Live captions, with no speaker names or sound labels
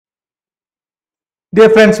Dear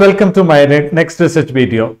friends, welcome to my next research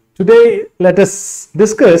video. Today, let us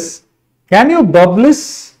discuss, can you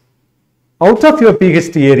publish out of your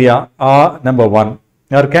PhD area, number one,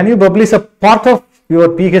 or can you publish a part of your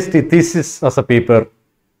PhD thesis as a paper?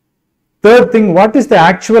 Third thing, what is the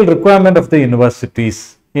actual requirement of the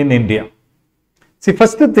universities in India? See,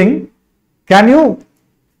 first thing, can you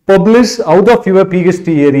publish out of your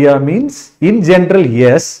PhD area means, in general,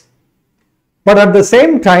 yes, but at the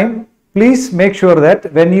same time, please make sure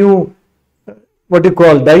that when you,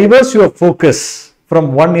 diverse your focus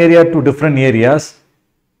from one area to different areas,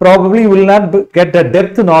 probably you will not get a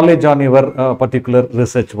depth knowledge on your particular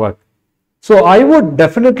research work. So I would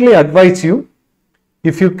definitely advise you,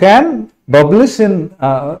 if you can publish in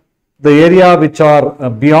the area which are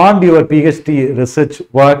beyond your PhD research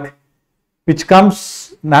work, which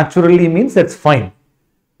comes naturally, means that's fine.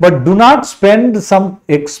 But do not spend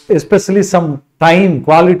especially some time,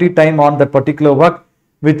 quality time on that particular work,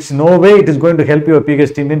 which no way it is going to help your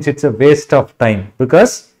PhD, means it's a waste of time,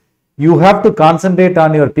 because you have to concentrate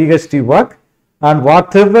on your PhD work, and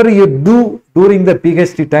whatever you do during the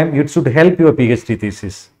PhD time, it should help your PhD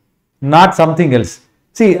thesis, not something else.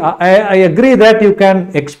 See, I agree that you can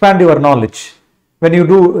expand your knowledge when you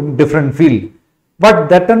do in different field, but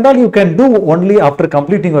that and all you can do only after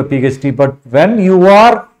completing your PhD. But when you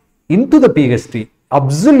are into the PhD,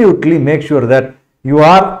 absolutely make sure that you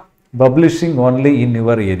are publishing only in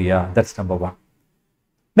your area. That's number one.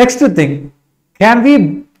 Next thing, can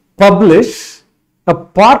we publish a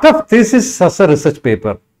part of thesis as a research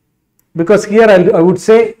paper? Because here I would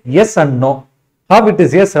say yes and no. How it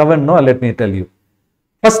is yes, how and no, let me tell you.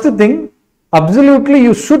 First thing, absolutely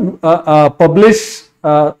you should publish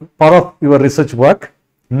part of your research work,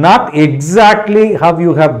 not exactly how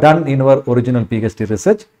you have done in your original PhD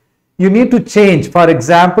research. You need to change. For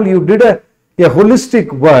example, you did a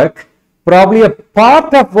holistic work, probably a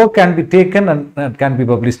part of work can be taken and can be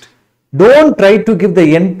published. Don't try to give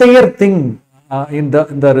the entire thing in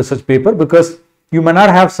the research paper, because you may not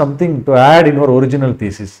have something to add in your original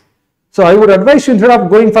thesis. So I would advise you, instead of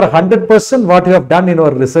going for 100% what you have done in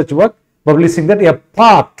your research work, publishing that, a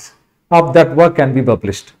part of that work can be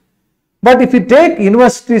published. But if you take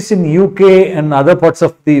universities in UK and other parts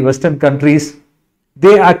of the Western countries,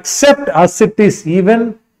 they accept as it is,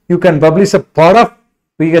 even you can publish a part of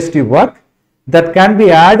PhD work that can be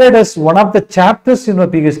added as one of the chapters in a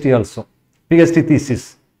PhD also, PhD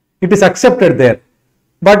thesis. It is accepted there.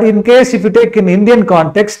 But in case if you take in Indian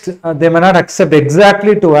context, they may not accept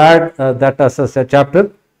exactly to add that as a chapter.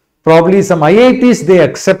 Probably some IITs they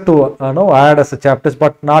accept to add as a chapters,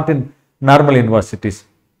 but not in normal universities.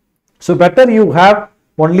 So better you have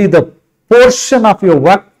only the portion of your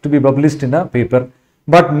work to be published in a paper.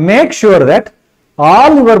 But make sure that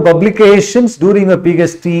all your publications during a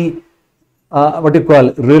PhD,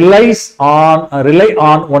 rely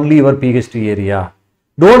on only your PhD area.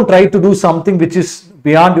 Don't try to do something which is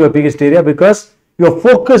beyond your PhD area, because your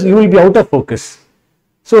focus, you will be out of focus.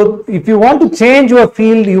 So if you want to change your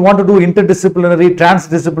field, you want to do interdisciplinary,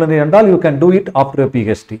 transdisciplinary and all, you can do it after your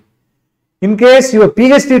PhD. In case your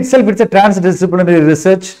PhD itself, it's a transdisciplinary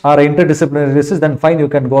research or interdisciplinary research, then fine, you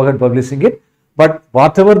can go ahead publishing it. But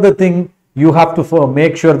whatever the thing, you have to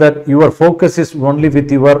make sure that your focus is only with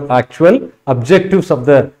your actual objectives of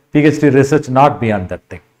the PhD research, not beyond that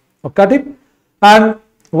thing. Okay? And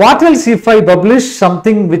what else if I publish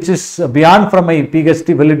something which is beyond from my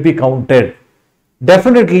PhD, will it be counted?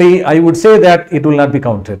 Definitely, I would say that it will not be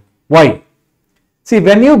counted. Why? See,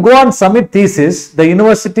 when you go on submit thesis, the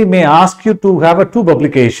university may ask you to have 2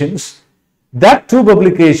 publications. That 2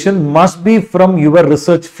 publication must be from your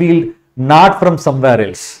research field, not from somewhere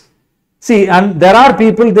else. See, and there are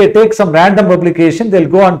people, they take some random publication, they'll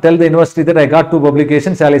go and tell the university that I got 2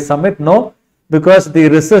 publications, shall I submit? No, because the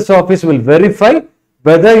research office will verify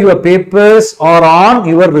whether your papers are on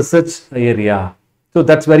your research area. So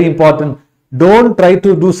that's very important. Don't try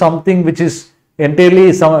to do something which is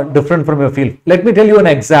entirely different from your field. Let me tell you an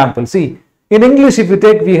example. See, in English, if you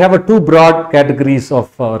take, we have 2 broad categories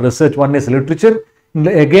of research. One is literature.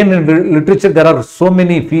 Again, in literature, there are so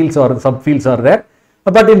many fields or subfields are there.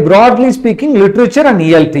 But in broadly speaking, literature and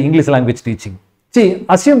ELT, English language teaching. See,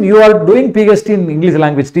 assume you are doing PhD in English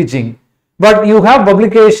language teaching, but you have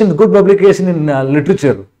publications, good publication in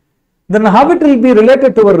literature. Then how it will be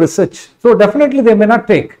related to our research? So definitely they may not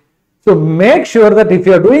take. So make sure that if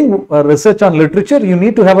you are doing research on literature, you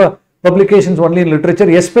need to have publications only in literature,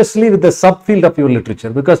 especially with the subfield of your literature,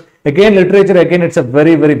 because again, literature, again, it's a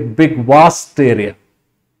very, very big, vast area.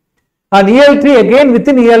 And ELT, again,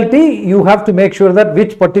 within ELT, you have to make sure that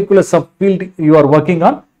which particular subfield you are working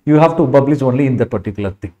on, you have to publish only in that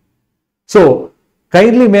particular thing. So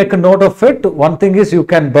kindly make a note of it. One thing is you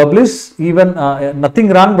can publish, even nothing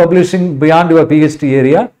wrong publishing beyond your PhD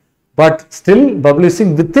area, but still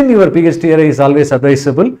publishing within your PhD area is always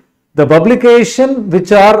advisable. The publication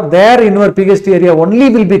which are there in your PhD area only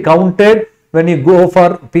will be counted when you go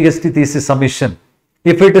for PhD thesis submission.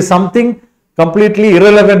 If it is something completely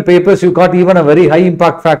irrelevant papers, you got even a very high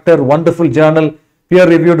impact factor, wonderful journal, peer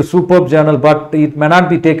reviewed, superb journal, but it may not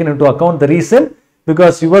be taken into account. The reason,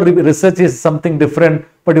 because your research is something different,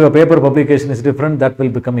 but your paper publication is different, that will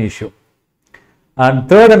become an issue. And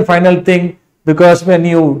third and final thing, because when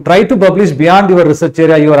you try to publish beyond your research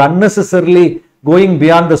area, you are unnecessarily going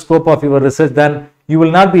beyond the scope of your research, then you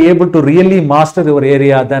will not be able to really master your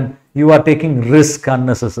area, then you are taking risk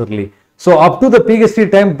unnecessarily. So up to the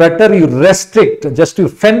PhD time, better you restrict, just to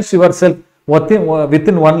fence yourself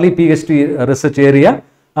within only PhD research area,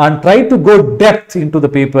 and try to go depth into the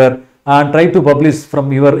paper and try to publish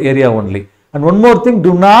from your area only. And one more thing,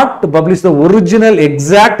 do not publish the original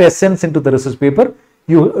exact essence into the research paper.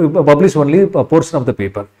 You publish only a portion of the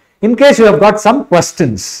paper. In case you have got some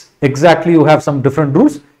questions, exactly you have some different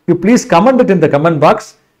rules, you please comment it in the comment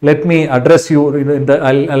box. Let me address you,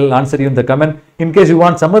 I'll answer you in the comment. In case you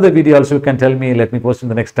want some other video also, you can tell me, let me post in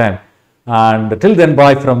the next time. And till then,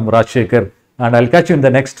 bye from Rajshekhar, and I'll catch you in the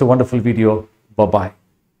next wonderful video. Bye-bye.